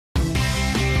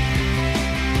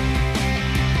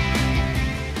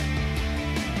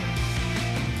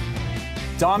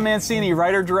Don Mancini,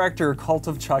 writer-director, Cult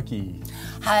of Chucky.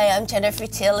 Hi, I'm Jennifer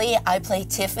Tilly. I play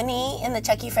Tiffany in the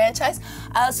Chucky franchise.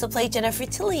 I also play Jennifer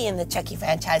Tilly in the Chucky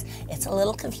franchise. It's a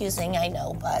little confusing, I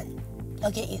know, but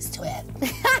you'll get used to it.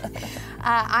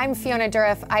 I'm Fiona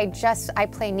Dourif. I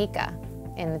play Nika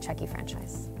in the Chucky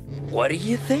franchise. What do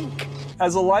you think?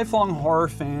 As a lifelong horror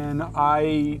fan,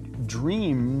 I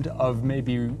dreamed of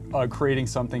maybe creating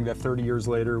something that 30 years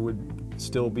later would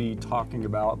still be talking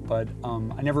about, but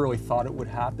I never really thought it would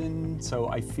happen, so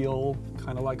I feel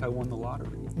kind of like I won the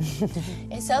lottery.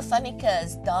 It's so funny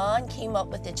because Don came up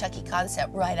with the Chucky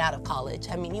concept right out of college.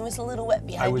 I mean, he was a little wet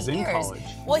behind the ears. I was in college.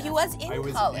 Well, he was in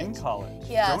college. I was in college.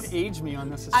 Yes. Don't age me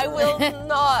unnecessarily. I will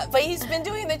not, but he's been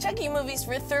doing the Chucky movies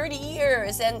for 30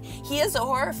 years, and he is a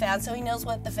horror fan, so he knows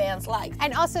what the fans like.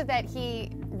 And also that he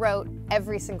wrote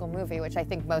every single movie, which I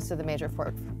think most of the major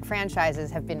franchises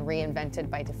have been reinvented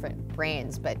by different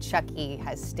brains, but Chucky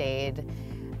has stayed.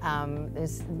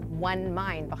 There's one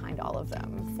mind behind all of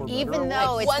them. Even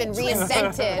though it's been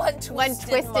reinvented. One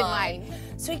twisted mind.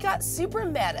 So he got super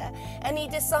meta, and he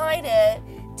decided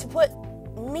to put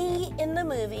me in the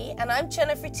movie, and I'm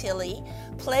Jennifer Tilly,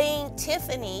 playing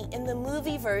Tiffany in the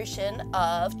movie version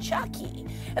of Chucky.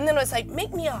 And then I was like,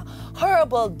 make me a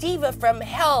horrible diva from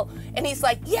hell. And he's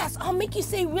like, yes, I'll make you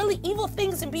say really evil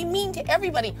things and be mean to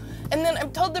everybody. And then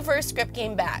I'm told the first script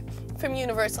came back from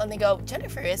Universal, and they go,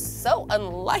 Jennifer is so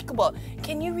unlikable.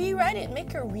 Can you rewrite it and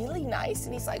make her really nice?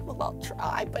 And he's like, well, I'll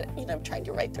try, but you know, I'm trying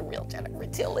to write the real Jennifer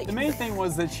Tilly. The main thing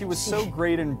was that she was so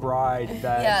great in Bride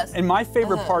that, yes. And my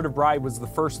favorite part of Bride was the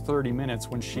first 30 minutes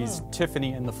when she's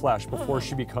Tiffany in the flesh before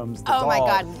she becomes the doll. Oh my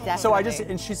God, definitely. So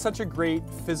and she's such a great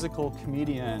physical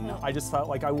comedian. I just thought,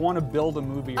 like, I want to build a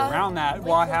movie around that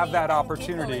while I have that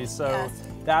opportunity. So. Yes.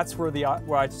 That's where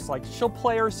I just like, she'll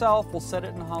play herself, we'll set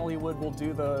it in Hollywood, we'll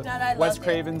do the Wes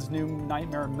Craven's new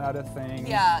Nightmare meta thing.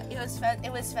 Yeah, it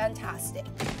was fantastic.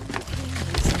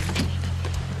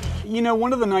 You know,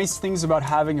 one of the nice things about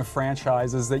having a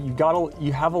franchise is that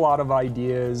you have a lot of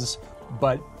ideas,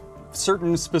 but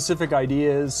certain specific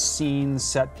ideas, scenes,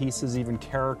 set pieces, even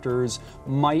characters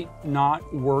might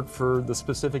not work for the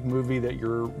specific movie that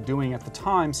you're doing at the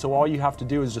time, so all you have to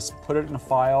do is just put it in a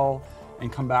file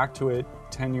and come back to it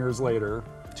 10 years later,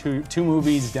 two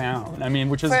movies down. I mean,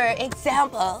 which is... For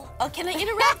example, can I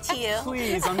interrupt you?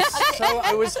 Please,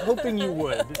 I was hoping you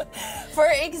would. For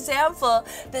example,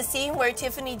 the scene where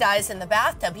Tiffany dies in the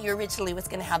bathtub, he originally was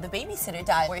going to have the babysitter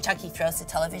die, where Chucky throws the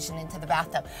television into the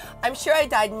bathtub. I'm sure I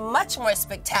died much more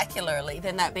spectacularly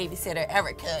than that babysitter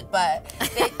ever could, but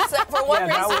for one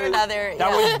reason or another... That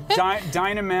was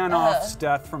Dinah Manoff's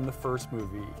death from the first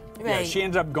movie. Right. Yeah, she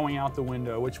ended up going out the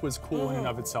window, which was cool in and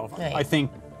of itself. Right. I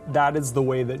think that is the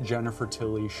way that Jennifer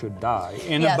Tilly should die,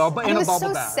 in Yes. a bubble It was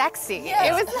so bath. sexy. Yes.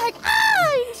 It was like,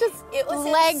 it was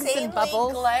legs insanely and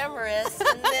bubbles. glamorous,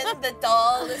 and then the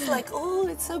doll is like, oh,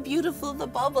 it's so beautiful, the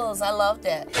bubbles. I loved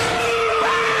it.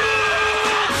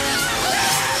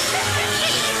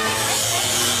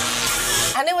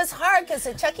 And it was hard because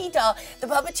the Chucky doll, the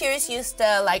puppeteers used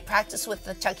to like practice with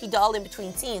the Chucky doll in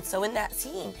between scenes. So in that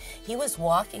scene, he was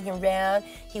walking around.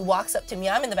 He walks up to me.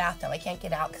 I'm in the bathtub. I can't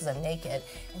get out because I'm naked.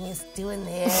 And he's doing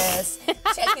this,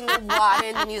 checking the water,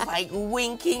 and he's like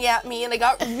winking at me. And I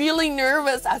got really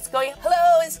nervous. I was going,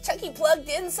 hello, is Chucky plugged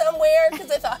in somewhere?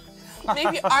 Because I thought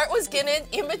maybe Art was gonna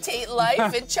imitate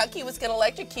life and Chucky was gonna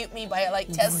electrocute me by like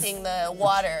testing the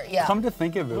water. Yeah. Come to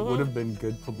think of it, it would have been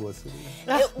good publicity.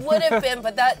 It would have been,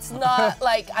 but that's not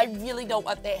like, I really don't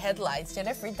want the headlines.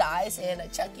 Jennifer dies in a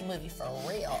Chucky movie for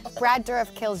real. Brad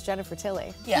Dourif kills Jennifer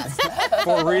Tilly. Yes.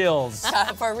 For reals.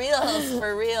 For reals,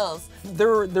 for reals.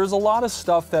 There's a lot of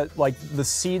stuff that, like, the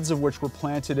seeds of which were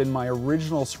planted in my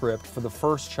original script for the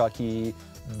first Chucky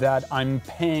that I'm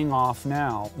paying off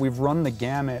now. We've run the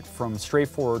gamut from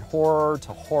straightforward horror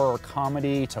to horror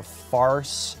comedy to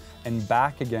farce and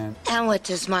back again. And what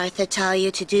does Martha tell you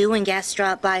to do when guests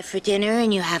drop by for dinner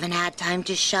and you haven't had time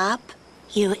to shop?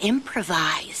 You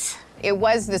improvise. It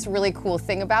was this really cool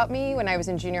thing about me when I was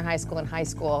in junior high school and high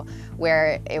school,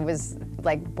 where it was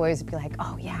like boys would be like,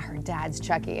 oh yeah, her dad's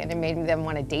Chucky, and it made them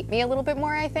want to date me a little bit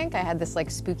more, I think. I had this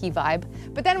like spooky vibe.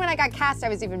 But then when I got cast, I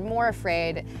was even more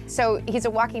afraid. So he's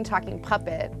a walking, talking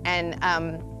puppet, and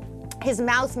his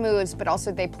mouth moves, but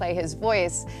also they play his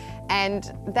voice.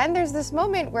 And then there's this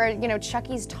moment where, you know,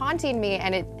 Chucky's taunting me,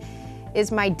 and it is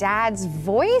my dad's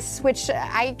voice, which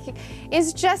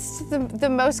is just the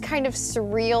most kind of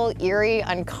surreal, eerie,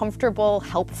 uncomfortable,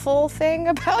 helpful thing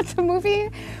about the movie,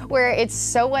 where it's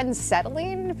so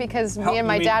unsettling because me and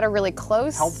my dad are really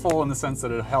close. Helpful in the sense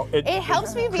that it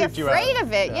helps me be afraid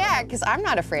of it, yeah, because I'm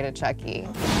not afraid of Chucky.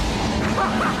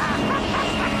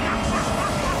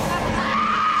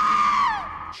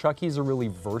 Chucky's a really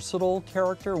versatile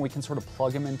character, and we can sort of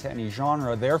plug him into any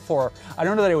genre. Therefore, I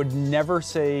don't know that I would never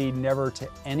say never to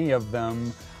any of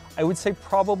them. I would say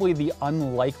probably the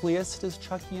unlikeliest is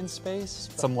Chucky in space.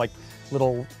 Some like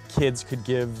little kids could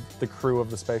give the crew of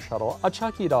the space shuttle a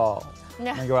Chucky doll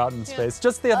and go out in space.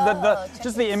 Just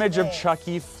the image of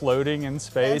Chucky floating in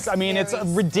space. I mean, it's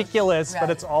ridiculous, but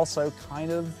it's also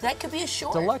kind of that could be a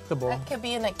short. Delectable. That could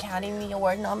be an Academy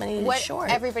Award nominated What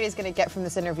short. everybody's going to get from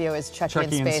this interview is Chucky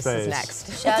in space is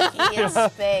next. Chucky in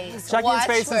space. Chucky in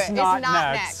space is not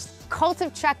next. Cult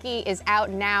of Chucky is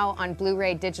out now on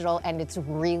Blu-ray digital, and it's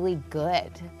really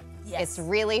good. Yes. It's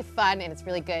really fun, and it's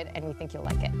really good, and we think you'll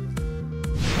like it.